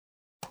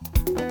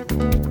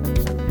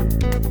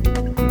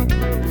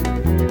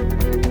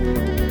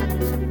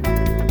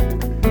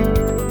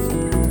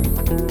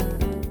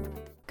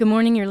Good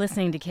morning. You're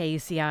listening to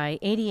KUCI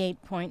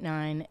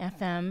 88.9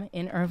 FM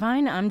in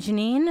Irvine. I'm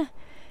Janine,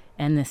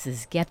 and this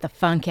is Get the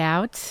Funk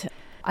Out.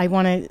 I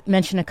want to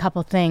mention a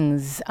couple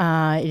things.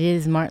 It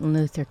is Martin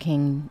Luther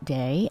King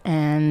Day,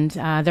 and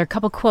there are a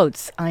couple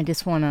quotes I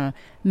just want to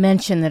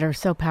mention that are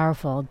so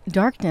powerful.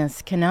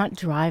 Darkness cannot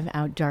drive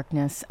out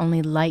darkness.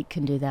 Only light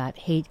can do that.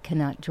 Hate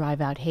cannot drive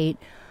out hate.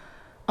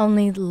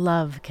 Only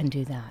love can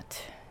do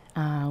that.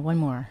 One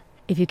more.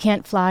 If you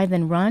can't fly,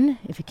 then run.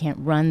 If you can't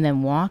run,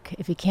 then walk.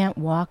 If you can't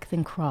walk,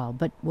 then crawl.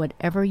 But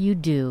whatever you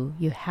do,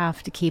 you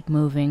have to keep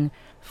moving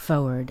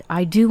forward.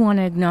 I do want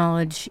to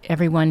acknowledge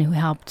everyone who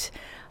helped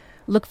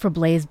look for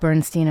Blaze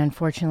Bernstein.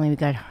 Unfortunately, we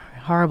got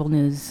horrible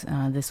news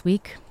this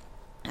week.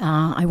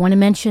 I want to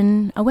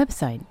mention a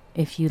website.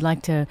 If you'd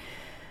like to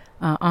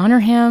honor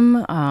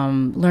him,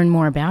 learn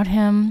more about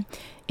him,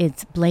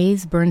 it's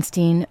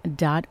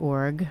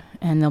blazebernstein.org,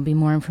 and there'll be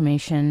more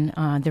information.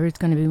 There is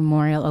going to be a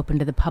memorial open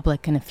to the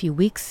public in a few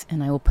weeks,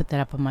 and I will put that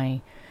up on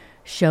my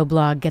show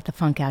blog,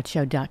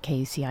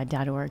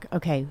 getthefunkoutshow.kuci.org.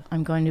 Okay,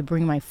 I'm going to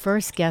bring my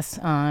first guest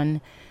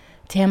on,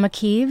 Tama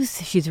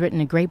Kieves. She's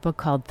written a great book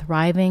called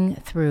Thriving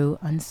Through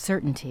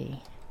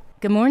Uncertainty.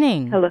 Good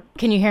morning. Hello.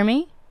 Can you hear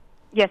me?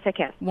 Yes, I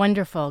can.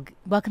 Wonderful.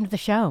 Welcome to the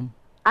show.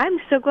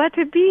 I'm so glad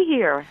to be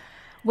here.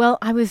 Well,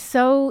 I was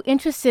so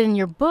interested in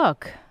your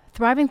book,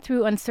 Thriving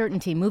Through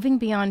Uncertainty, Moving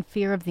Beyond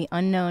Fear of the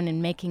Unknown and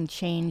Making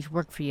Change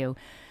Work for You.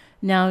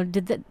 Now,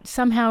 did that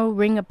somehow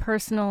ring a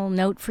personal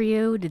note for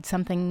you? Did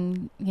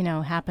something,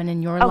 happen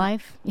in your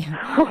life?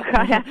 Oh,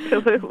 God,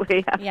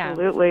 absolutely,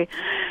 absolutely.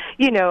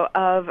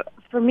 Yeah.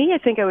 For me, I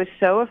think I was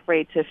so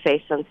afraid to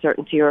face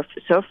uncertainty, or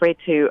so afraid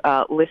to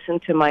listen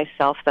to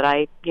myself that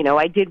I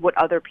did what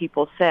other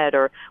people said,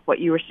 or what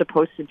you were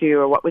supposed to do,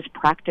 or what was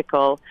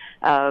practical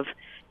of.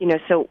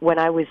 So when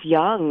I was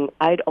young,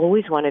 I'd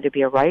always wanted to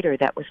be a writer.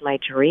 That was my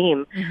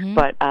dream. Mm-hmm.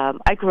 But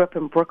I grew up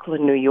in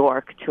Brooklyn, New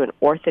York, to an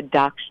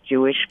Orthodox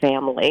Jewish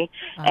family.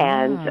 Oh.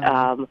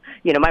 And,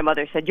 my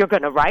mother said, "You're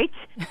going to write?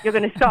 You're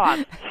going to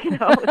song."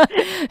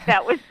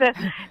 That was the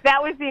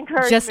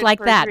encouragement. Just like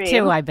for that, dream.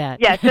 too, I bet.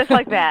 Yeah, just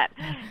like that.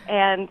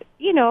 And,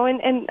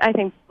 and I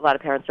think a lot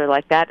of parents are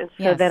like that. And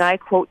so then I,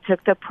 quote,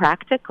 took the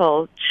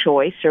practical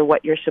choice, or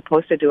what you're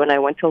supposed to do, and I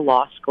went to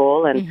law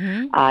school,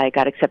 and I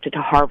got accepted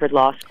to Harvard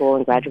Law School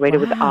and graduated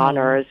with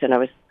honors, and I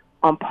was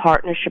on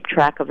partnership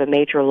track of a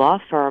major law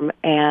firm,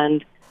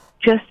 and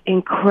just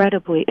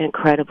incredibly,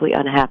 incredibly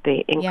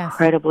unhappy,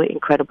 incredibly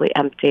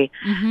empty,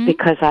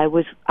 because I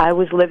was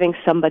living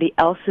somebody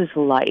else's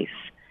life,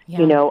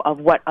 of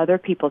what other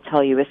people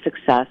tell you is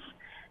success,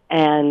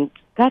 and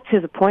got to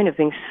the point of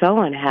being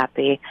so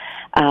unhappy.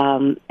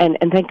 And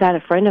thank God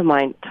a friend of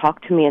mine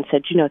talked to me and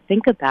said,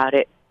 think about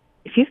it.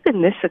 If you've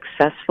been this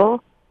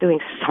successful doing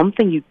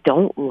something you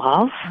don't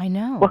love, I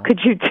know, what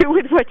could you do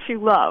with what you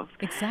love?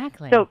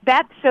 Exactly. So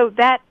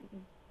that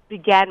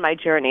began my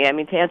journey. I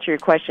mean, to answer your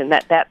question,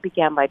 that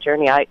began my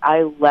journey.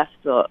 I left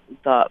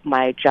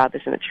my job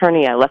as an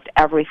attorney. I left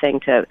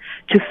everything to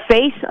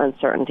face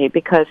uncertainty,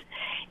 because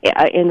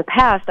in the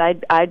past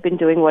I'd been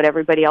doing what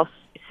everybody else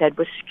said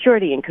was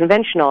security and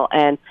conventional,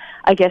 and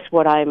I guess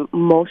what I'm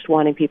most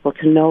wanting people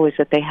to know is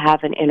that they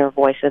have an inner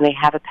voice, and they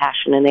have a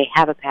passion, and they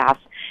have a path,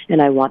 and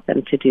I want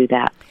them to do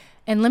that.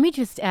 And let me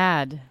just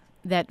add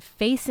that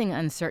facing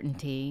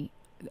uncertainty,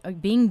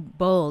 being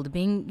bold,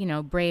 being,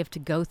 brave to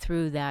go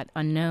through that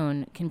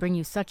unknown can bring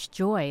you such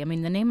joy. I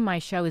mean, the name of my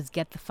show is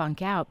Get the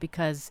Funk Out,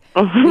 because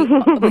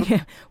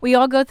we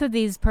all go through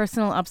these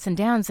personal ups and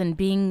downs, and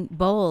being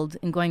bold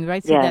and going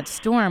right through that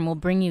storm will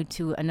bring you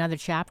to another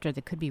chapter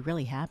that could be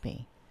really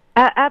happy.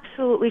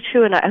 Absolutely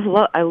true, and I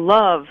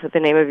love the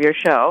name of your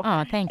show.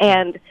 Oh, thank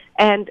you.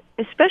 And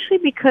especially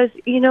because,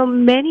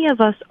 many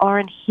of us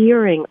aren't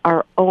hearing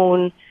our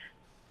own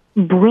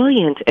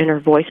brilliant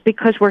inner voice,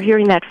 because we're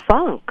hearing that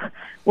funk.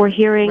 We're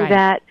hearing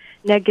that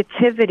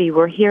negativity.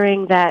 We're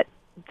hearing that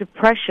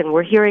depression.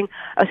 We're hearing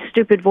a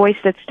stupid voice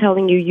that's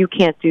telling you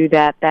can't do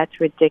that.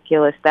 That's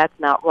ridiculous. That's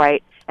not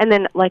right. And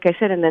then, like I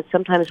said,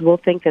 sometimes we'll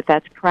think that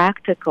that's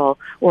practical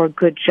or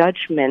good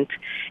judgment.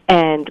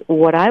 And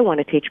what I want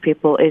to teach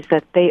people is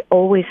that they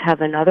always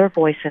have another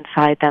voice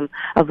inside them,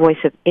 a voice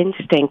of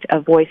instinct, a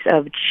voice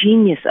of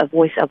genius, a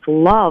voice of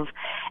love.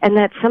 And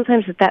that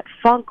sometimes that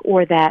funk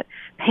or that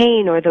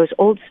pain or those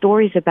old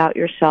stories about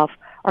yourself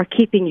are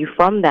keeping you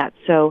from that.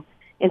 So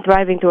in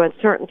Thriving Through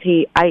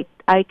Uncertainty, I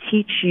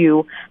teach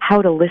you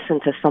how to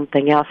listen to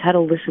something else, how to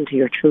listen to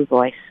your true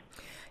voice.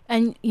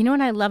 And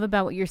what I love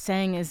about what you're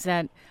saying is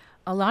that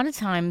a lot of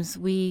times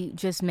we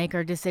just make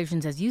our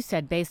decisions, as you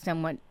said, based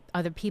on what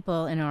other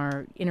people in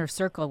our inner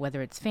circle,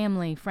 whether it's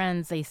family,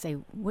 friends, they say,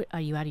 "Are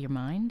you out of your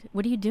mind?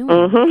 What are you doing?"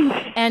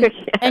 Mm-hmm.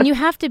 And you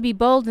have to be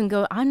bold and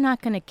go, "I'm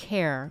not going to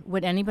care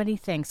what anybody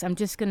thinks. I'm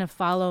just going to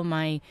follow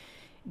my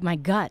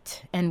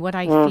gut and what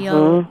I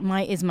feel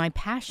is my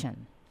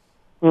passion."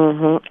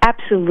 Mm-hmm.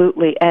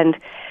 Absolutely. And,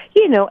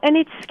 and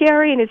it's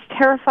scary and it's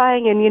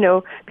terrifying,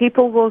 and,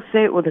 people will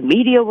say, well, the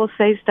media will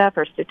say stuff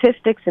or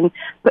statistics,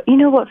 but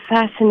what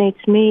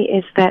fascinates me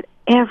is that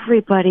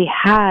everybody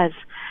has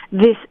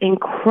this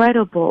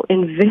incredible,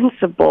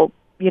 invincible,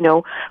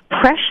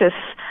 precious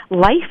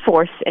life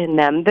force in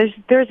them.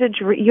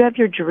 You have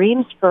your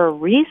dreams for a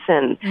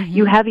reason. Mm-hmm.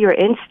 You have your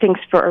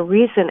instincts for a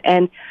reason.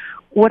 And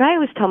what I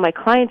always tell my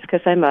clients,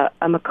 because I'm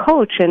a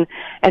coach,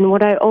 and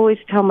what I always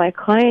tell my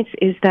clients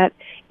is that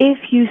if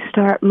you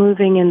start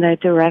moving in the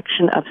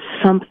direction of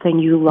something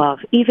you love,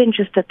 even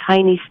just a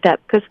tiny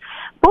step, because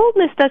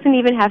boldness doesn't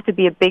even have to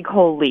be a big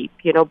whole leap.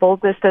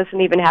 Boldness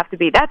doesn't even have to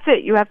be, that's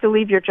it, you have to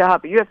leave your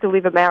job, or you have to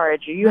leave a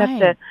marriage, or you have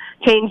to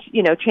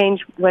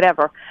change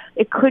whatever.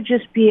 It could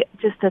just be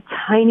just a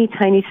tiny,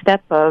 tiny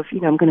step of,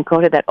 I'm going to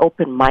go to that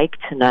open mic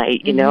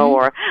tonight, mm-hmm.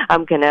 Or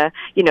I'm going to,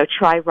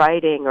 try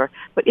writing,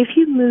 but if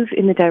you move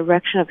in the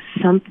direction of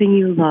something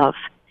you love,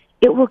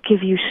 it will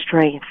give you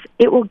strength.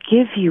 It will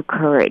give you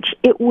courage.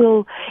 It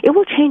will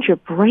change your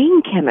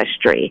brain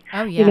chemistry.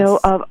 Oh, yes.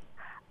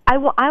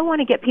 I want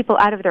to get people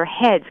out of their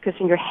heads, because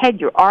in your head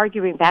you're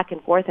arguing back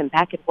and forth and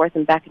back and forth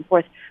and back and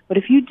forth. But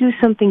if you do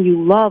something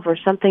you love or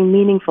something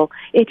meaningful,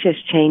 it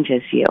just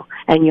changes you,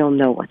 and you'll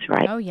know what's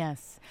right. Oh,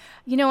 yes.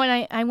 And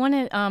I want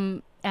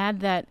to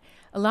add that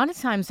a lot of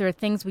times there are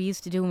things we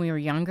used to do when we were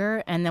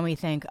younger, and then we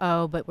think,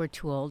 oh, but we're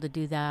too old to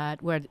do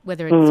that,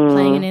 whether it's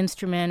playing an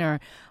instrument or,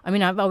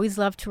 I've always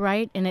loved to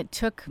write, and it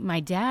took my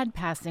dad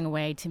passing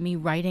away to me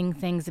writing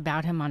things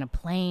about him on a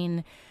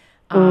plane.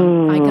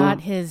 I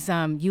got his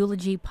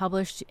eulogy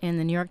published in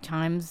the New York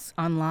Times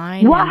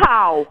online.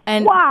 Wow!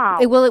 Wow!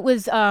 It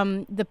was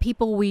the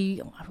people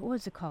what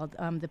was it called?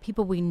 The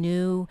people we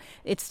knew.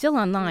 It's still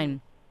online.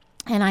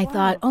 And I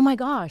thought, oh my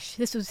gosh,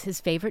 this was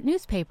his favorite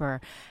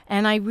newspaper.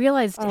 And I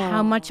realized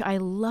how much I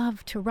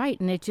love to write,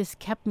 and it just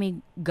kept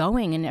me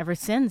going. And ever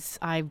since,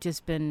 I've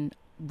just been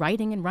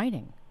writing and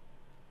writing.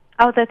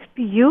 Oh, that's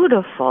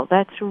beautiful.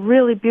 That's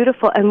really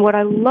beautiful. And what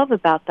I love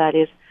about that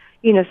is,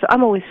 so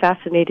I'm always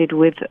fascinated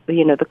with,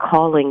 the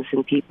callings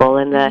in people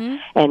and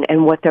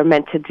and what they're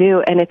meant to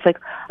do. And it's like,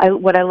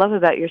 what I love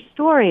about your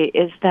story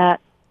is that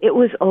it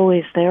was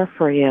always there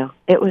for you.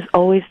 It was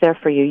always there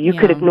for you. You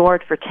could ignore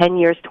it for 10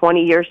 years,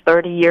 20 years,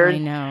 30 years,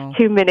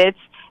 2 minutes,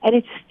 and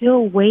it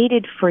still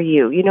waited for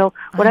you.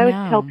 What I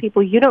always tell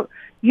people, you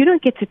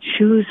don't get to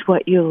choose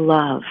what you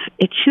love.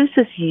 It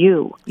chooses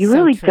you. You so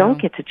really true.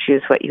 don't get to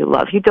choose what you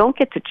love. You don't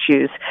get to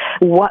choose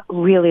what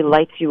really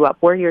lights you up,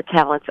 where your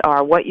talents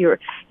are, but you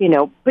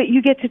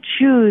get to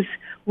choose,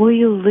 will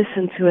you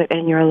listen to it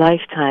in your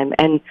lifetime?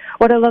 And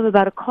what I love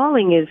about a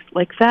calling is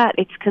like that.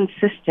 It's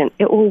consistent.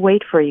 It will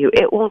wait for you.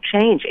 It won't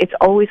change. It's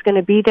always going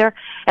to be there.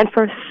 And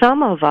for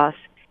some of us,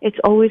 it's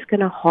always going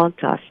to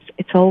haunt us.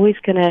 It's always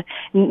going to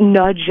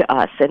nudge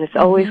us, and it's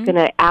always going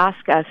to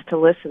ask us to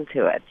listen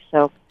to it.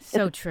 So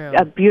it's true.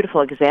 A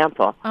beautiful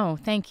example. Oh,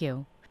 thank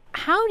you.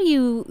 How do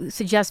you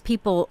suggest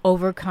people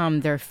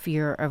overcome their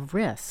fear of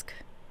risk?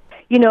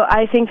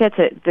 I think that's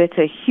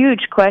a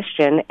huge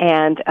question,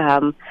 and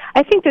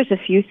I think there's a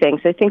few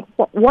things. I think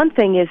one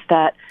thing is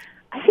that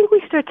I think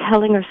we start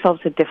telling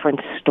ourselves a different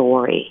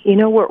story.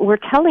 We're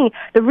telling,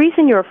 the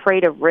reason you're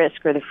afraid of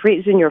risk, or the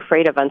reason you're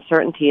afraid of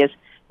uncertainty, is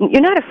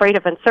you're not afraid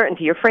of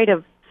uncertainty. You're afraid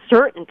of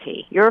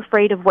certainty. You're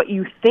afraid of what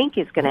you think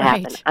is going to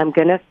happen. I'm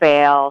going to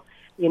fail.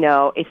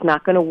 It's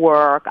not going to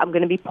work. I'm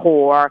going to be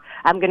poor.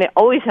 I'm going to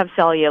always have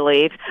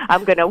cellulite.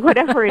 I'm going to,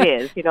 whatever it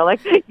is,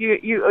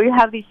 you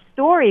have these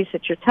stories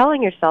that you're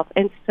telling yourself.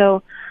 And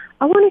so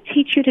I want to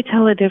teach you to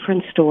tell a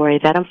different story,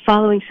 that I'm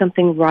following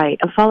something right.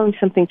 I'm following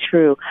something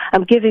true.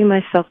 I'm giving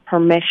myself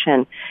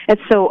permission. And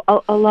so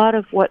a lot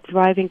of what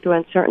Thriving Through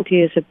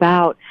Uncertainty is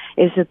about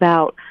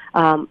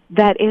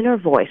that inner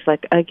voice,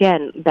 like,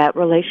 again, that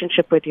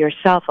relationship with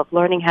yourself, of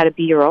learning how to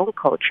be your own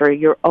coach or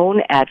your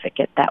own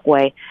advocate that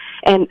way.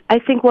 And I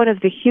think one of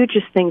the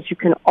hugest things you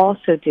can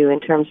also do in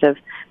terms of,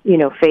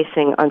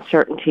 facing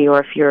uncertainty, or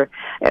if you're,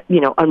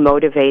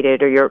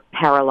 unmotivated or you're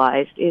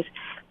paralyzed, is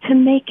to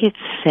make it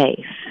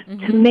safe,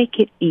 to make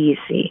it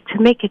easy,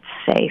 to make it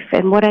safe.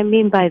 And what I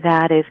mean by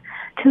that is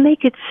to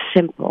make it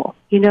simple.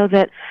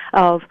 That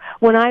of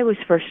when I was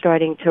first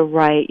starting to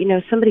write,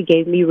 somebody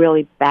gave me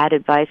really bad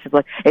advice of,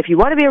 like, if you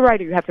want to be a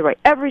writer, you have to write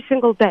every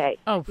single day.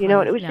 Oh, and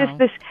it was just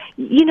this,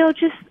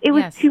 it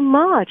was too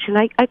much, and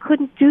I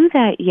couldn't do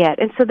that yet.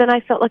 And so then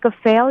I felt like a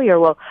failure.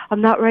 Well,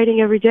 I'm not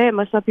writing every day. I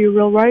must not be a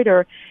real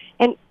writer.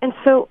 And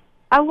so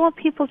I want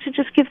people to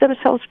just give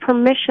themselves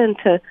permission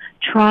to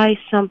try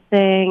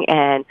something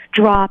and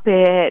drop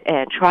it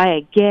and try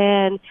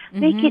again.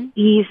 Make it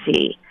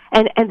easy.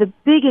 And the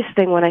biggest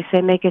thing when I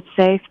say make it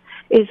safe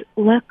is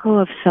let go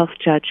of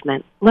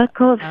self-judgment. Let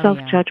go of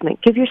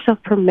self-judgment. Give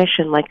yourself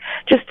permission. Like,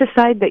 just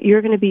decide that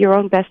you're going to be your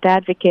own best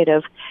advocate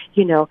of,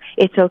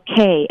 it's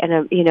okay, and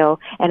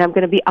and I'm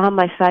going to be on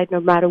my side no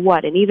matter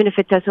what. And even if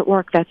it doesn't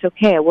work, that's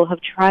okay. I will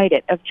have tried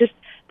it. Of just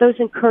those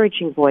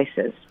encouraging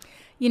voices.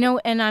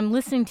 And I'm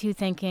listening to you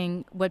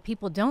thinking, what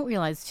people don't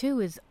realize, too,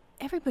 is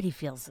everybody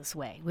feels this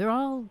way. We're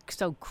all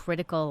so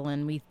critical,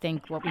 and we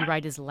think what we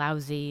write is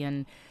lousy,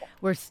 and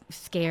we're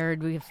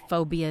scared. We have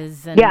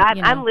phobias. And,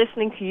 I'm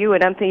listening to you,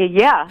 and I'm thinking,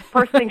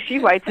 first thing she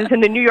writes is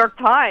in the New York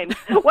Times.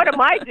 What am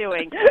I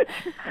doing?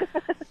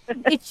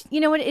 It's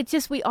it's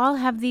just we all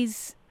have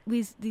these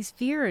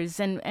fears,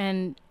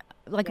 and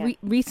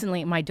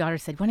recently my daughter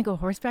said, "Want to go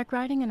horseback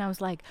riding?" And I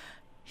was like,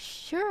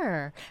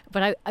 sure.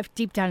 But I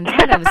deep down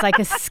inside, I was like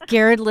a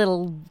scared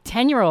little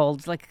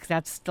 10-year-old. Like,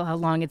 that's still how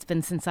long it's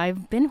been since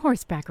I've been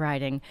horseback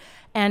riding.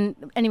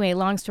 And anyway,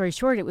 long story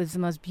short, it was the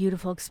most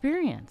beautiful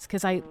experience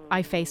because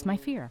I faced my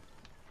fear.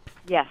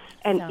 Yes.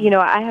 And, so.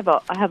 I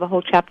have a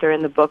whole chapter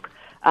in the book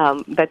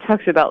that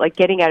talks about, like,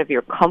 getting out of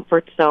your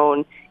comfort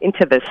zone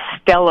into the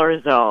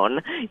stellar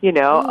zone,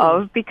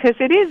 because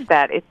it is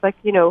that. It's like,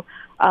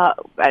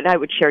 and I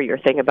would share your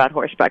thing about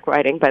horseback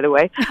riding, by the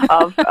way,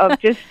 of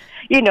just,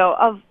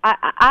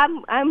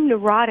 I'm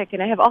neurotic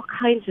and I have all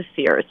kinds of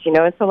fears,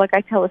 and so, like,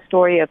 I tell a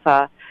story of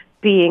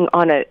being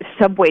on a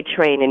subway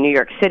train in New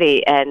York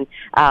City and,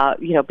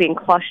 being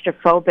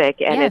claustrophobic,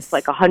 and It's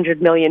like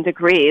 100 million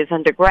degrees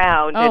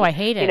underground. Oh, I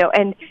hate it.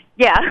 And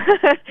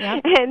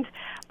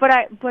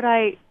but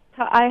I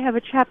have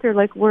a chapter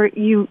where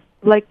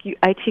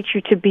I teach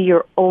you to be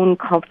your own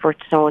comfort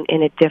zone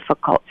in a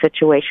difficult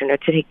situation, or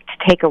to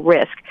take a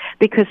risk,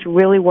 because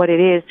really what it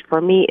is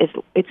for me is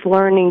it's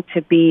learning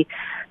to be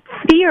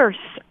fierce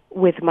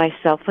with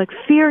myself, like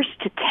fierce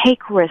to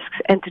take risks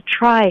and to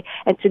try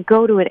and to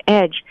go to an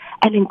edge,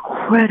 and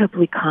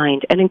incredibly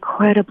kind and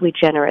incredibly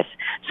generous.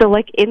 So,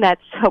 like, in that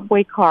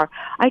subway car,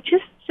 I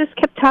just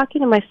kept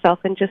talking to myself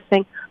and just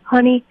saying,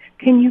 honey,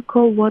 can you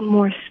go one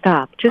more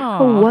stop? Just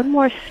go one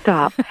more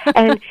stop.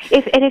 And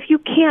if you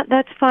can't,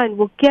 that's fine.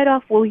 We'll get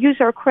off. We'll use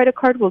our credit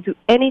card. We'll do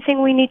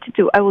anything we need to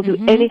do. I will do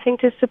anything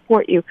to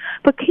support you.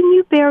 But can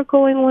you bear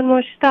going one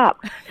more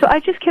stop? So I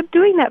just kept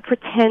doing that for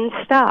 10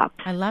 stops.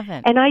 I love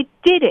it. And I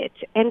did it.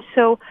 And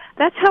so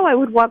that's how I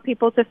would want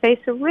people to face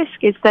a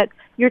risk, is that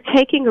you're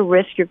taking a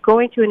risk, you're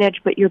going to an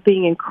edge, but you're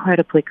being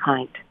incredibly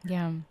kind.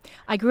 Yeah.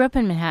 I grew up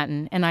in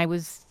Manhattan, and I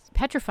was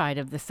petrified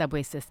of the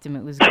subway system.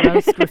 It was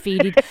gross,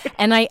 graffitied.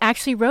 And I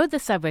actually rode the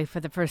subway for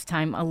the first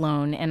time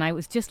alone, and I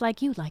was just like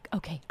you, like,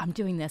 okay, I'm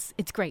doing this.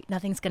 It's great.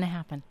 Nothing's going to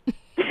happen.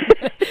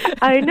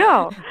 I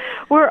know.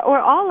 We're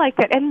all like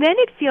that. And then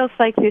it feels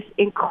like this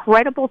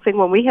incredible thing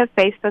when we have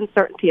faced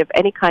uncertainty of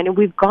any kind, and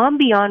we've gone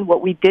beyond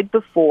what we did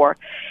before.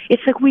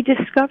 It's like we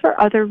discover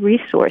other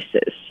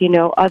resources,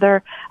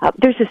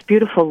 there's this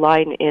beautiful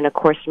line in A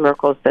Course in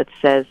Miracles that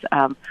says,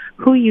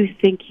 who you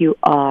think you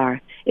are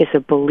is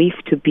a belief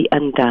to be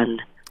undone.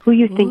 Who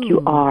you think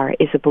you are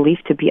is a belief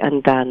to be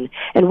undone.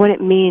 And what it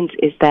means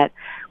is that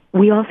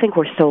we all think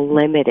we're so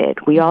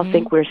limited. We all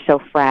think we're so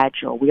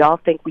fragile. We all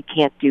think we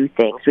can't do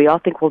things. We all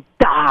think we'll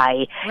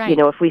die,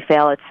 if we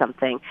fail at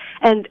something.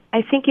 And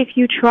I think if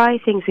you try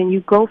things and you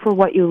go for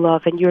what you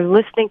love and you're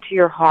listening to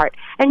your heart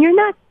and you're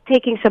not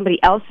taking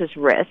somebody else's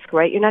risk,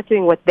 right? You're not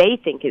doing what they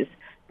think is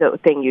the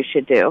thing you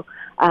should do.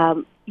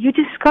 You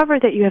discover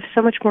that you have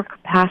so much more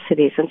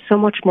capacities and so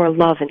much more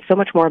love and so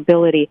much more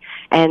ability,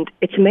 and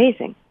it's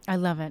amazing. I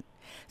love it.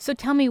 So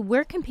tell me,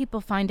 where can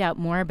people find out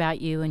more about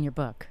you and your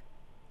book?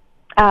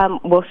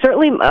 Well,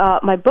 certainly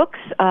my books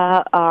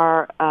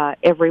are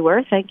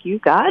everywhere, thank you,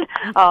 God,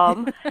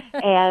 and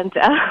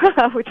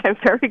which I'm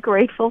very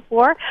grateful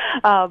for.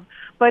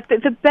 But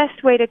the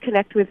best way to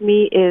connect with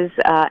me is,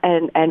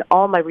 and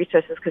all my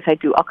resources, because I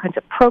do all kinds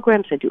of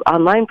programs. I do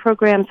online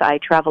programs. I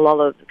travel all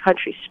over the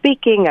country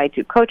speaking. I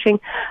do coaching.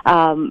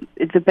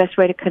 The best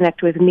way to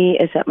connect with me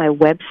is at my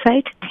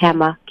website,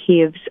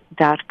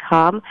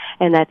 TamaKieves.com,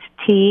 and that's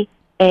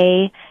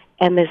T-A,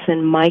 M as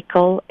in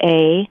Michael,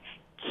 A,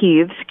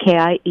 Kieves,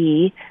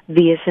 K-I-E,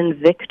 V as in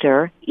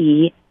Victor,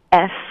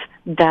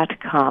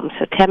 E-S.com.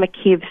 So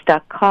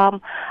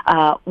TamaKieves.com.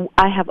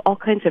 I have all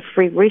kinds of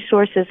free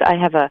resources. I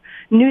have a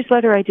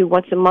newsletter I do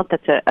once a month.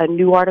 That's a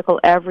new article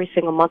every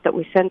single month that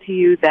we send to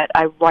you that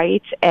I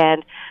write.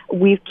 And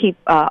we keep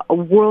a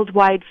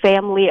worldwide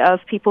family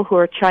of people who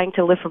are trying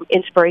to live from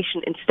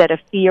inspiration instead of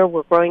fear.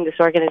 We're growing this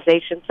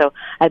organization, so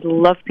I'd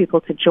love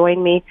people to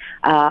join me.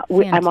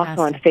 I'm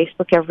also on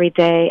Facebook every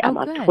day. I'm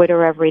on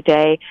Twitter every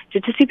day. To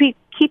see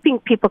keeping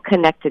people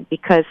connected,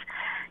 because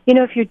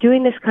if you're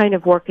doing this kind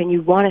of work and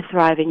you want to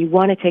thrive and you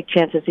want to take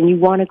chances and you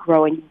want to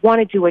grow and you want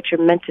to do what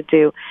you're meant to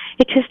do,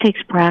 it just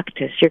takes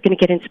practice. You're going to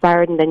get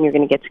inspired and then you're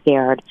going to get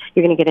scared.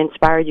 You're going to get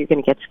inspired, you're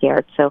going to get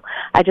scared. So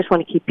I just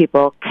want to keep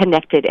people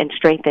connected and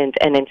strengthened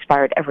and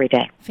inspired every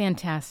day.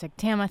 Fantastic.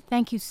 Tama,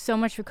 thank you so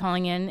much for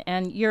calling in.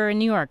 And you're in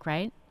New York,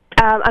 right?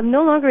 I'm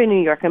no longer in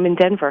New York. I'm in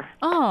Denver.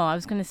 Oh, I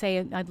was going to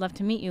say I'd love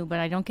to meet you, but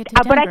I don't get to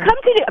Denver. But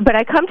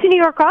I come to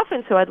New York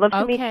often, so I'd love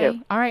to meet you.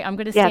 Okay. All right. I'm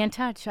going to stay in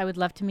touch. I would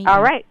love to meet you.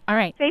 All right. All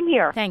right. Same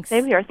here. Thanks.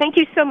 Same here. Thank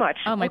you so much.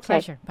 Oh, my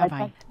pleasure.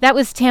 Bye-bye. That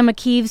was Tama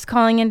Kieves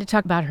calling in to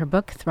talk about her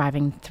book,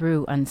 Thriving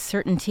Through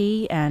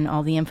Uncertainty, and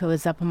all the info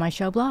is up on my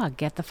show blog,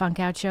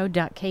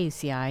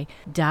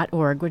 getthefunkoutshow.kuci.org.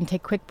 We're going to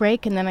take a quick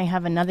break, and then I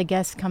have another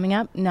guest coming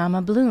up,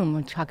 Nama Bloom.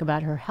 We'll talk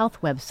about her health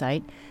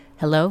website,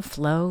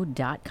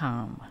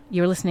 helloflow.com.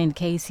 You're listening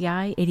to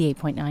KUCI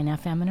 88.9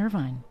 FM in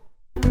Irvine.